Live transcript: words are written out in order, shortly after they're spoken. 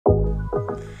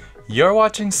You're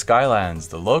watching Skylands,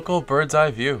 the local bird's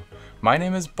eye view. My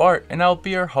name is Bart and I'll be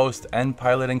your host and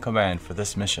pilot in command for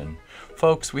this mission.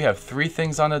 Folks, we have 3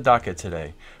 things on the docket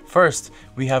today. First,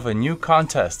 we have a new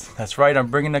contest. That's right, I'm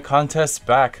bringing the contest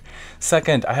back.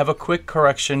 Second, I have a quick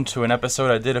correction to an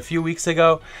episode I did a few weeks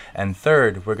ago. And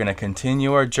third, we're going to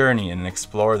continue our journey and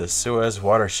explore the Suez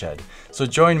watershed. So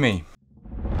join me.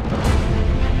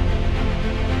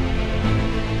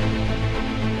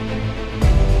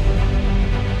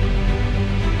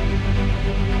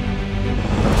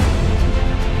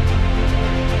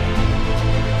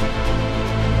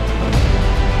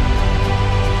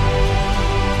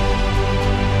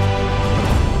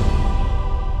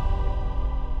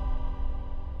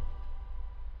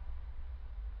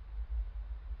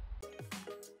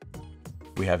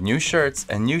 We have new shirts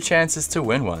and new chances to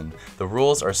win one. The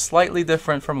rules are slightly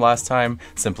different from last time.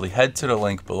 Simply head to the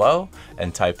link below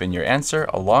and type in your answer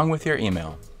along with your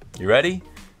email. You ready?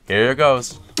 Here it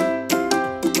goes.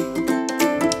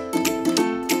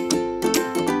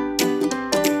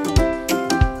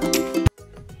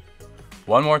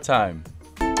 One more time.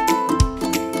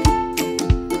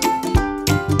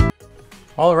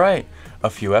 All right. A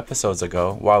few episodes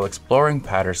ago, while exploring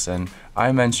Patterson,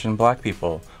 I mentioned black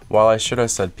people, while I should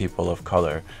have said people of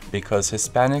color, because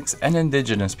Hispanics and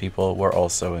indigenous people were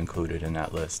also included in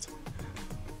that list.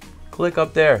 Click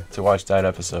up there to watch that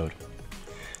episode.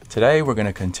 Today we're going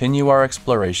to continue our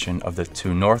exploration of the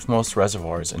 2 northmost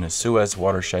reservoirs in the Suez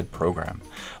watershed program.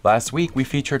 Last week we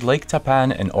featured Lake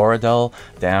Tappan and Oradell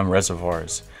Dam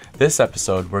reservoirs. This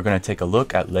episode, we're going to take a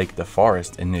look at Lake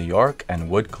DeForest in New York and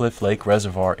Woodcliff Lake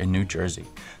Reservoir in New Jersey.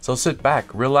 So sit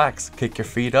back, relax, kick your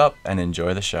feet up, and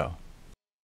enjoy the show.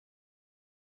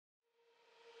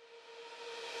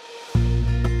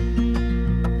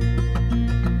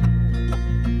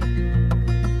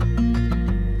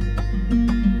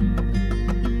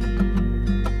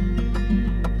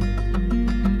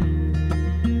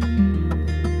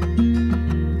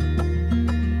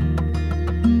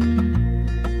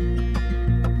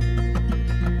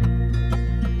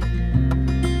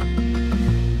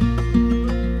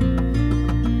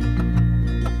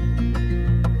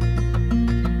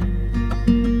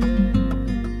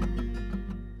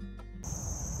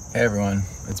 Hey everyone,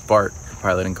 it's Bart, your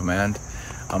pilot in command.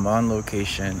 I'm on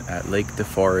location at Lake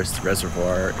DeForest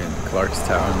Reservoir in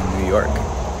Clarkstown, New York.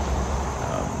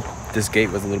 This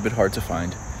gate was a little bit hard to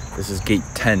find. This is gate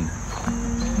 10.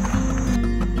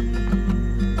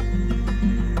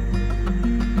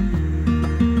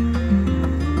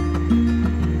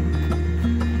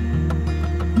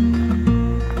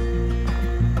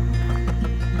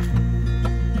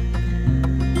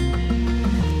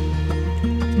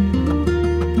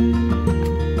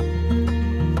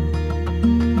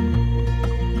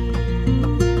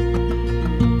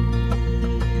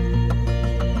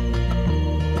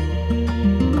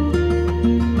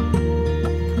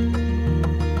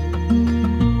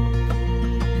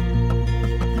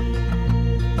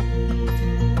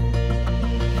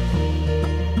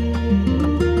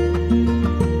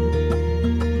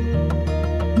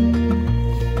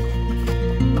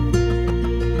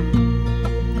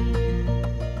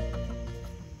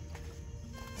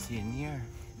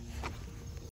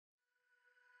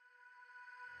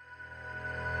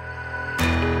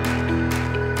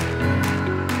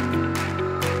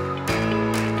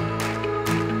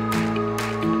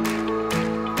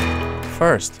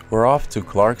 First, we're off to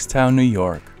Clarkstown, New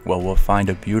York, where we'll find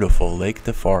a beautiful Lake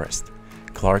DeForest.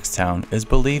 Clarkstown is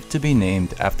believed to be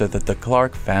named after the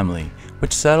Clarke family,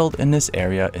 which settled in this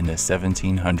area in the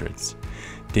 1700s.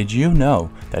 Did you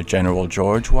know that General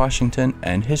George Washington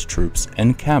and his troops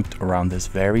encamped around this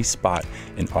very spot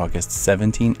in August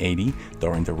 1780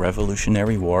 during the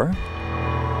Revolutionary War?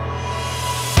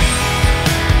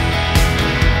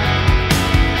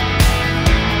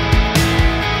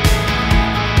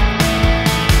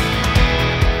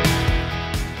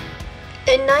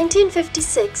 In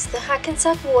 1956, the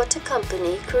Hackensack Water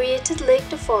Company created Lake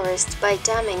DeForest by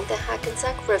damming the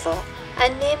Hackensack River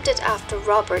and named it after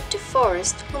Robert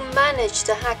DeForest, who managed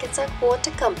the Hackensack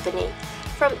Water Company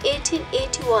from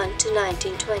 1881 to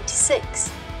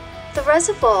 1926. The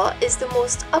reservoir is the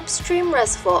most upstream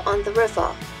reservoir on the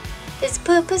river. Its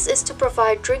purpose is to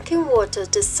provide drinking water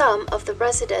to some of the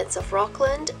residents of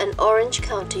Rockland and Orange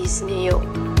counties, New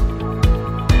York.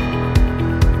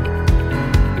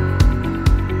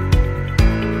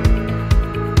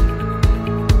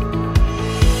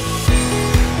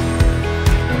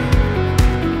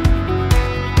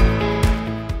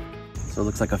 So it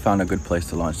looks like I found a good place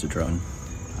to launch the drone.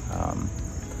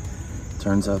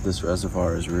 Turns out this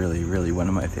reservoir is really one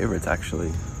of my favorites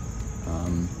actually.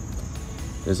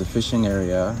 There's a fishing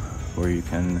area where you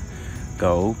can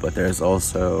go, but there's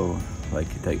also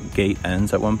like the gate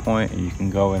ends at one point and you can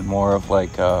go in more of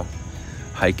like a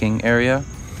hiking area.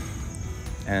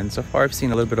 And so far I've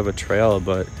seen a little bit of a trail,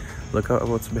 but look at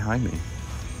what's behind me.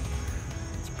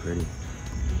 It's pretty.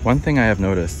 One thing I have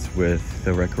noticed with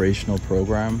the recreational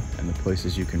program and the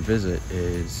places you can visit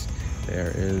is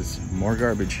there is more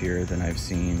garbage here than I've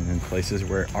seen in places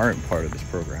where aren't part of this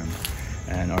program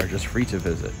and are just free to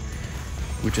visit,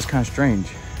 which is kind of strange.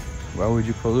 Why would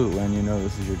you pollute when you know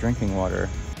this is your drinking water?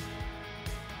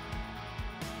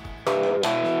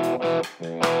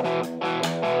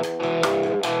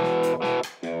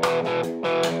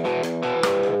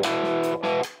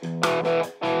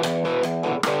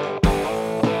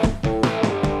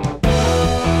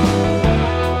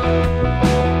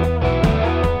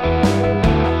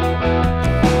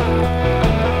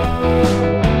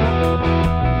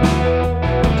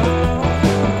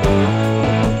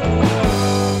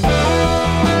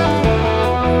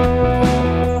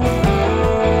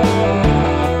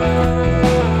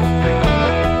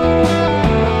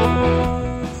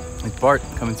 Bart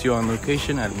coming to you on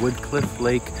location at Woodcliff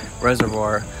Lake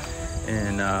Reservoir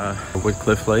in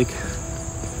Woodcliff Lake.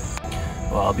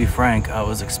 Well, I'll be frank, I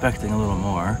was expecting a little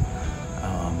more.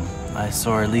 I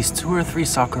saw at least 2 or 3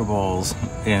 soccer balls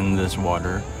in this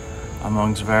water,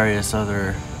 amongst various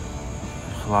other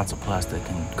lots of plastic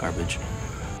and garbage.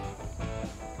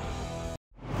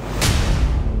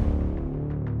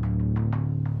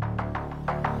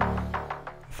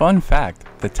 Fun fact,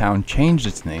 the town changed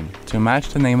its name to match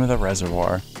the name of the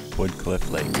reservoir,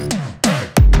 Woodcliff Lake.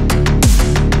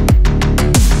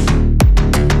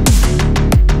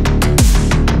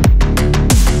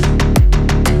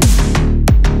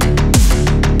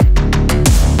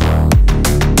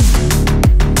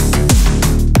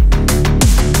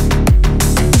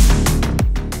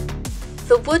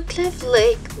 The Woodcliff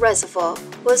Lake Reservoir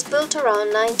was built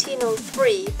around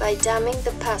 1903 by damming the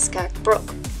Pascack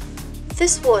Brook.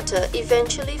 This water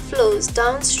eventually flows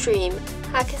downstream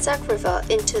Hackensack River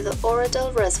into the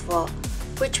Oradell Reservoir,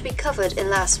 which we covered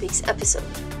in last week's episode.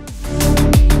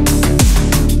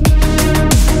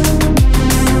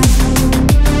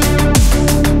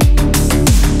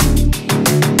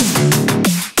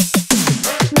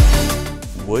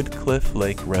 Woodcliff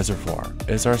Lake Reservoir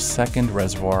is our second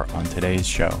reservoir on today's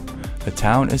show. The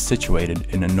town is situated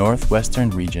in the northwestern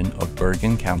region of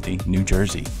Bergen County, New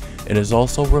Jersey. It is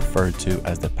also referred to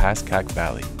as the Pascack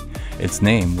Valley. Its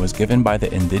name was given by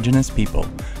the indigenous people,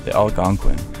 the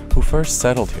Algonquins, who first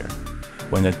settled here.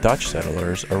 When the Dutch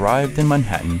settlers arrived in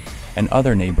Manhattan and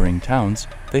other neighboring towns,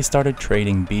 they started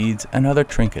trading beads and other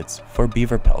trinkets for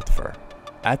beaver pelt fur.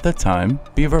 At the time,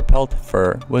 beaver pelt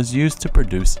fur was used to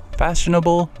produce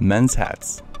fashionable men's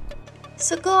hats.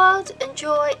 So go out,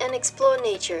 enjoy, and explore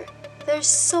nature. There's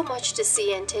so much to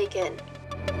see and take in.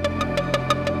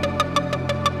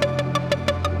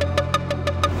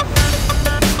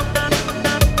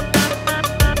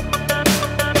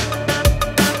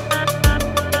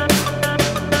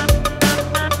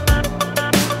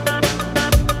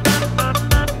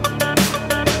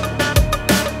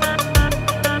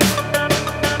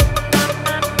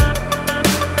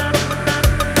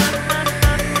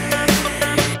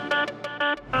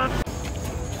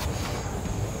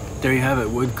 There you have it,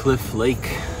 Woodcliff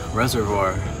Lake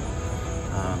Reservoir.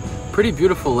 Pretty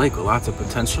beautiful lake with lots of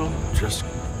potential. Just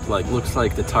like looks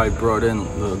like the tide brought in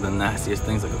the nastiest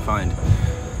things I could find.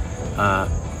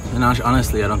 And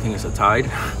honestly, I don't think it's a tide.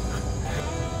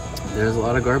 There's a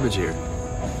lot of garbage here.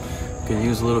 Could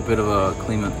use a little bit of a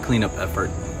cleanup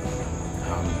effort.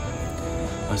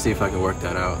 Let's see if I can work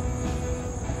that out.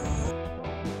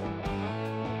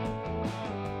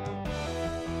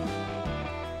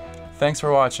 Thanks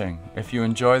for watching. If you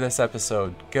enjoy this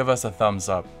episode, give us a thumbs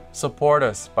up. Support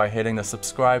us by hitting the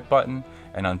subscribe button.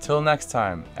 And until next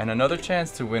time, and another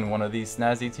chance to win one of these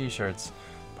snazzy t-shirts,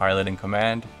 Pilot in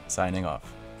Command, signing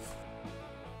off.